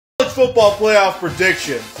College football playoff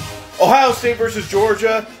predictions. Ohio State versus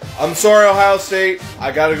Georgia. I'm sorry, Ohio State.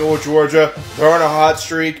 I got to go with Georgia. They're on a hot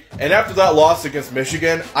streak. And after that loss against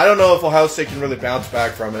Michigan, I don't know if Ohio State can really bounce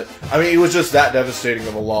back from it. I mean, it was just that devastating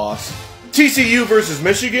of a loss. TCU versus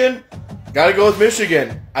Michigan. Got to go with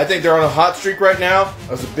Michigan. I think they're on a hot streak right now.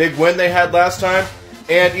 That was a big win they had last time.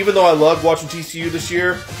 And even though I loved watching TCU this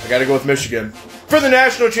year, I got to go with Michigan. For the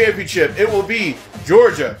national championship, it will be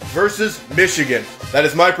Georgia versus Michigan. That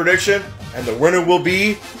is my prediction, and the winner will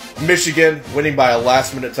be Michigan, winning by a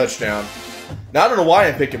last-minute touchdown. Now, I don't know why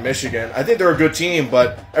I'm picking Michigan. I think they're a good team,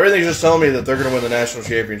 but everything's just telling me that they're going to win the national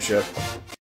championship.